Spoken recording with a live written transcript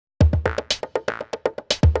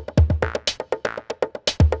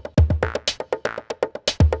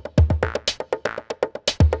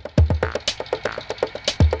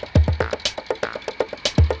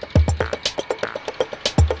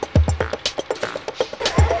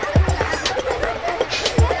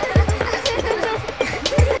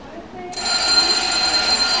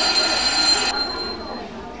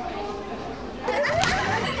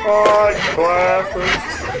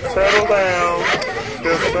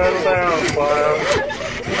class,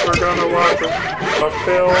 we're gonna watch a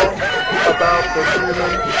film about the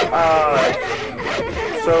human eye.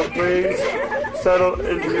 So please, settle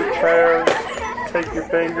into your chairs, take your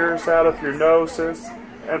fingers out of your noses,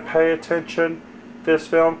 and pay attention. This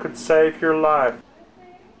film could save your life.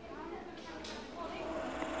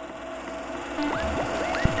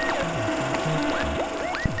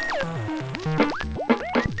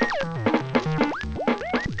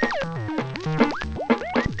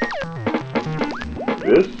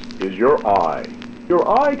 This is your eye. Your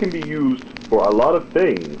eye can be used for a lot of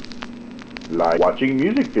things, like watching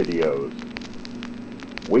music videos,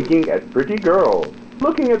 winking at pretty girls,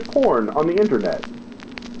 looking at porn on the internet.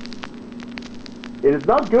 It is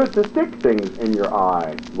not good to stick things in your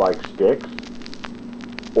eye, like sticks,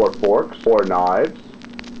 or forks, or knives,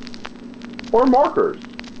 or markers.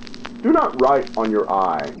 Do not write on your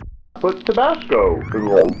eye. Put Tabasco in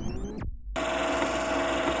your eye.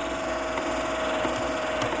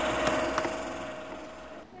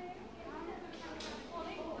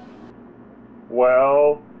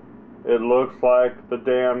 Well, it looks like the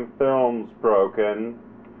damn film's broken.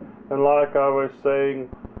 And like I was saying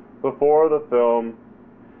before the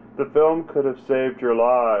film could have saved your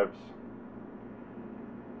lives.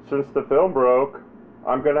 Since the film broke,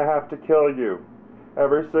 I'm gonna have to kill you,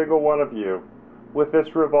 every single one of you, with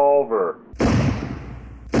this revolver.